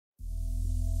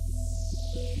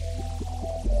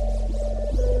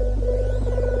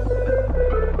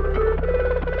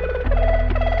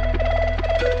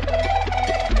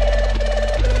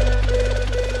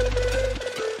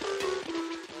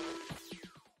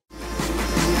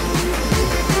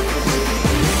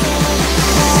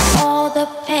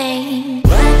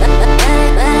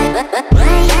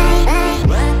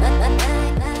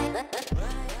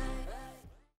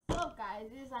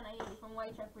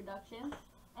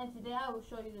and today I will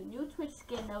show you the new Twitch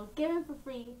skin that was given for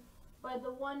free by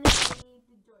the one and only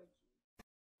George.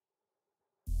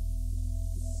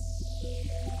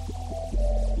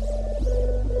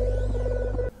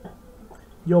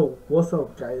 Yo, what's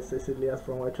up guys, this is Elias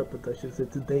from White Productions,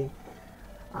 and today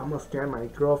I'm gonna scam my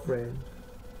girlfriend.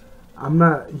 I'm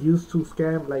not used to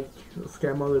scam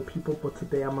other people, but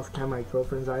today I'm gonna scam my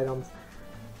girlfriend's items.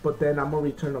 But then I'm gonna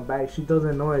return them back. She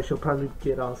doesn't know it, she'll probably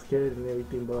get all scared and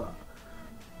everything, but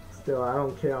still, I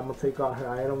don't care. I'm gonna take all her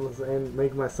items and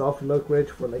make myself look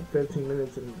rich for like 15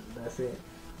 minutes and that's it.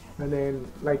 And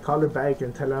then like call her back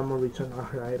and tell her I'm gonna return all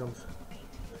her items.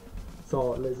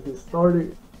 So let's get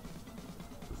started.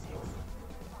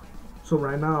 So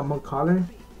right now I'm gonna call her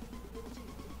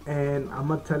and I'm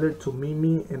gonna tell her to meet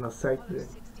me in a sector.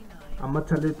 I'm gonna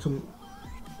tell her to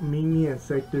meet me in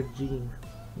sector G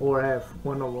or F,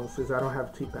 one of them, since I don't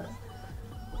have T-Pass.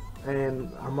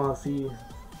 And I'm gonna see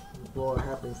what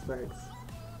happens next.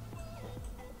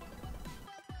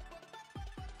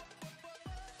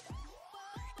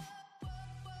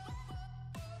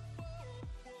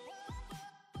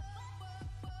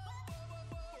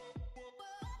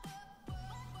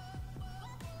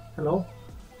 Hello?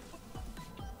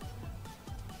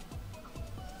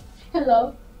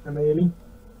 Hello? Am I Eli?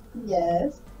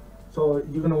 Yes. So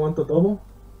you're gonna want the double?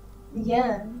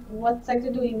 Yeah. What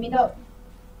sector do we meet up?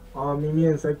 Meet me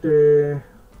in sector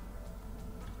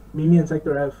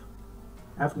F.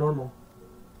 F normal.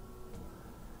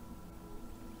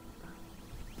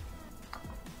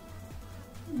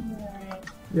 Alright.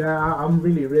 Yeah, I'm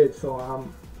really rich, so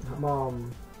I'm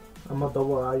gonna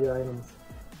double all your items.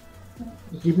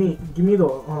 Give me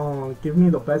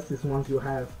the bestest ones you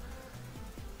have,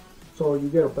 so you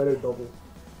get a better double.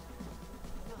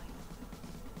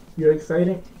 You're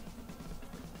excited?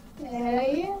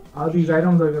 Yeah. All these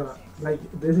items are gonna,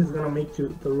 this is gonna make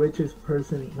you the richest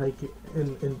person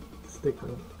in sticker.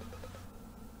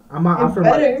 I'm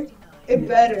offering It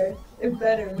better.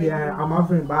 Yeah, I'm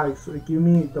offering buys. So give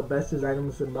me the bestest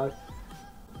items in buys.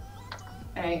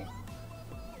 Alright.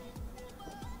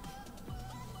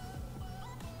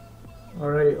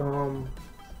 Alright,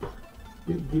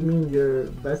 give me your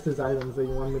bestest items that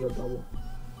you want me to double.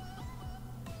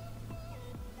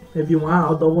 If you want,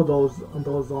 I'll double those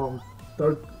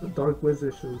dark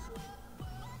wizard shoes.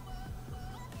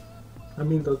 I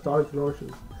mean those dark lord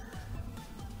shoes.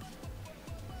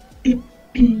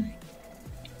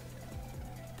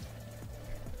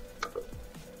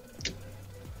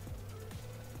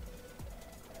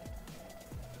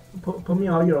 Put me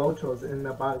all your ultras in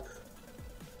the box.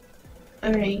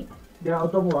 Alright. Yeah, I'll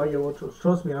double all your ultras.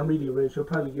 Trust me, I'm really rich. You'll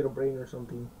probably get a brain or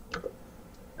something.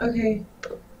 Okay.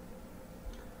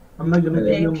 I'm not gonna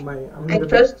give you my. I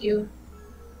trust you.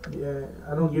 Yeah,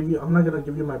 I'm not gonna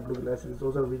give you my blue glasses.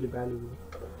 Those are really valuable.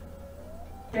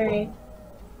 Alright.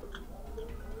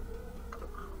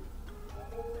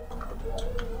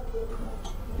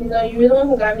 No, you're the one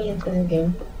who got me into this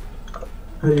game.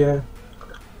 Oh yeah.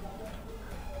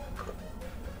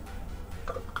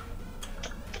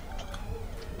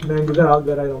 Man, you got all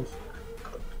good items.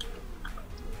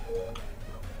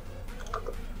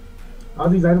 All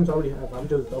these items I already have. I'm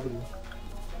just doubling.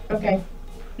 Okay.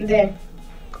 There.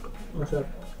 What's up?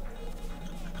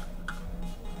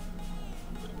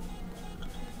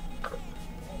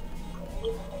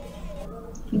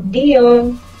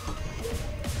 Deal.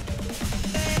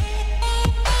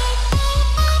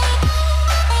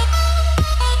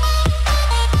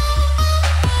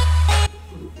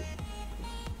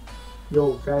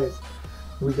 Yo guys,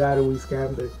 we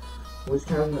scammed it. We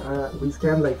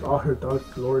scammed like all her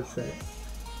Dark Lord set.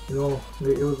 You know,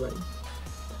 it was like,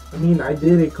 I mean, I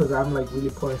did it because I'm like really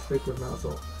poor in stickers now,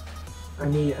 so I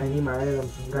need my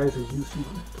items. And guys, as you see,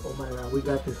 oh my god, we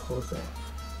got this whole set.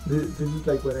 This is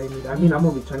like what I need. I mean, I'm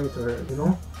gonna return it to her, you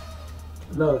know?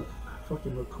 Look, I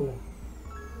fucking look cool.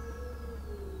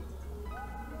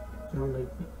 You know,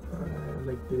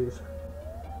 like this.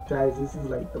 Guys, this is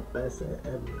like the best set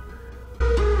ever.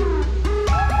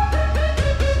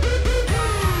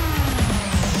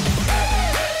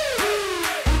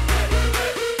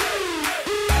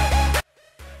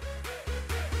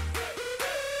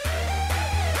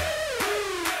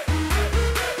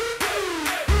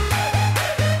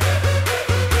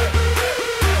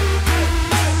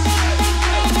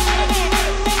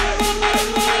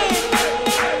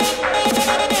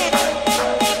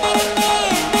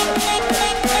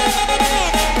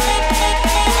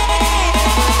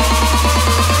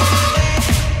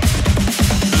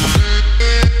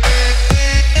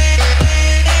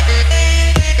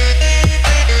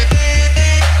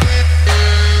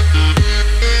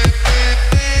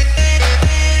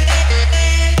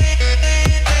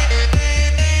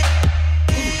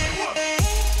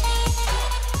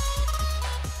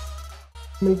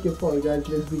 Make it for guys.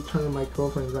 Let's return my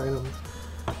girlfriend's items.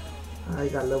 I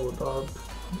got leveled up.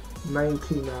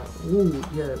 19 now. Ooh,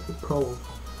 yeah, pro.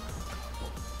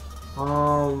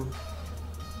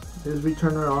 Let's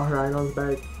return her all her items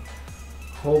back.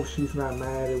 Hope she's not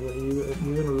mad when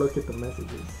you're gonna look at the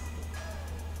messages.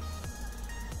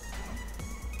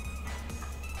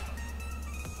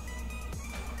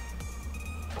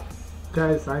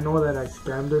 Guys, I know that I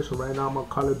scammed her, so right now I'm gonna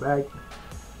call her back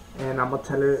and I'm gonna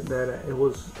tell her that it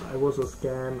was a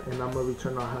scam and I'm gonna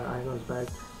return all her items back.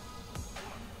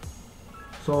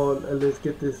 So let's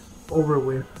get this over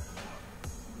with.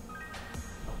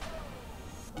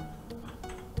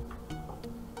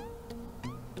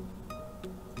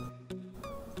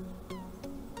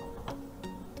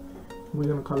 We're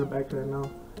gonna call her back right now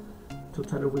to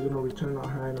tell her we're gonna return all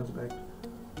her items back.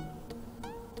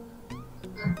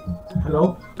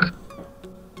 Hello?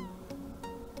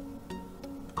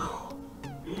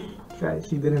 Guys,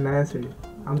 she didn't answer.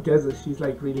 I'm guessing she's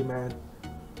like really mad.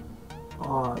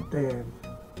 Oh damn.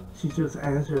 She just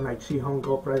answered like she hung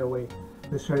up right away.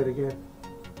 Let's try it again.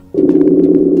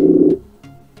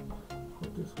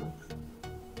 Hope this works.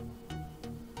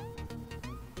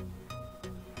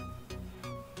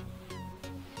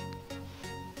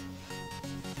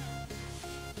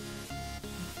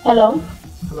 Hello?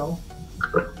 Hello?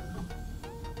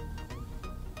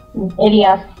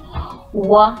 Elias,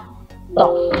 what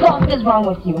the fuck is wrong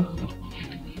with you?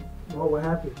 What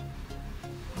happened?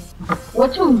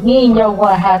 What you mean, yo,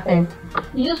 what happened?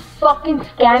 You just fucking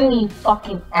scammed me,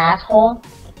 fucking asshole.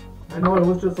 I know it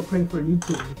was just a prank for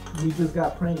YouTube. You just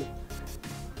got pranked.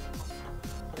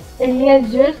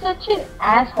 Elias, you're such an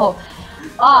asshole.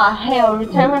 Ah, hell,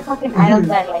 return my fucking items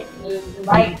back, like,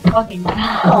 right fucking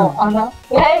now. I'm not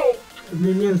hey.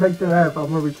 Meet me in Sector F. I'm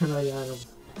gonna return all your items.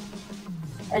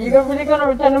 Are you really gonna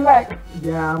return them back?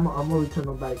 Yeah, I'm gonna return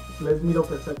them back. Let's meet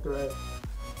up at Sector F.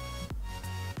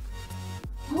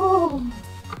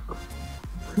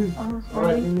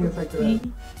 Alright, meet me in Sector F.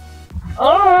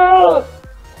 Oh!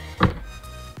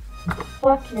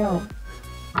 Fuck you.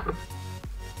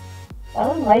 I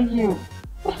don't like you.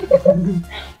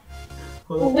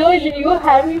 Dude, you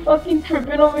had me fucking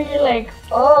tripping over here like,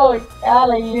 oh yeah,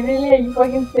 like literally, are you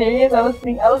fucking serious? I was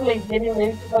like getting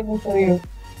ready to fucking show you.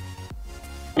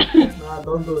 Nah,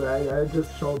 don't do that. I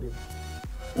just showed you.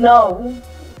 No,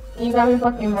 you got me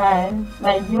fucking mad.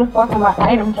 Like, you don't fuck with my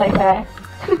items like that.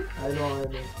 I know.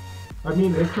 I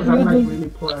mean, it's because I'm like really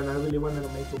poor and I really wanted to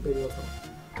make a video. So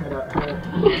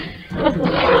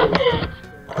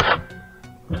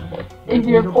if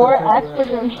you're poor, ask for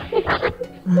them.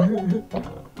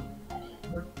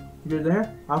 You're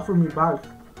there? Offer me back.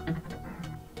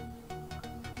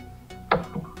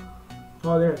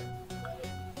 Oh, there.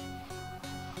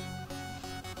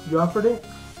 You offered it?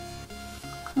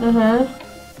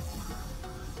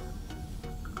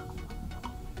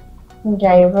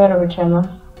 Yeah, you better return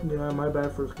them. Yeah, my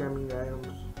bad for scamming the items.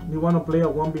 You want to play a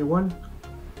 1v1?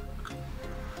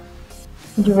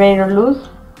 You ready to lose?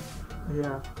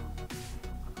 Yeah.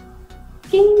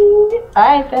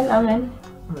 Alright then, I'm in.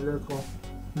 Alright, let's go.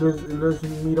 Let's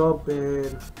meet up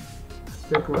in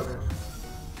Stick Runners.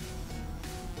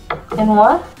 In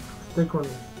what? Stick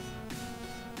Runners.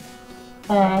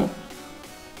 Alright.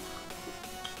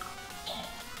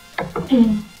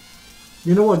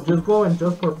 You know what? Just go and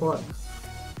just for fun.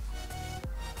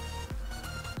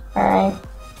 Alright.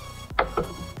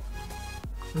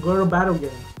 Go to battle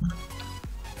game.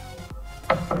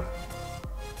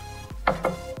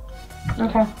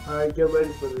 Okay. Alright, get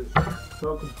ready for this.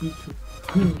 So I can beat you.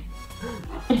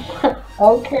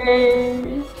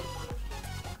 Okay.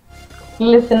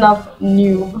 Listen up,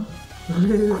 noob.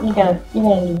 You gotta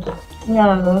lose. You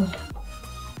gotta lose.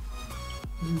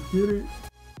 You get it?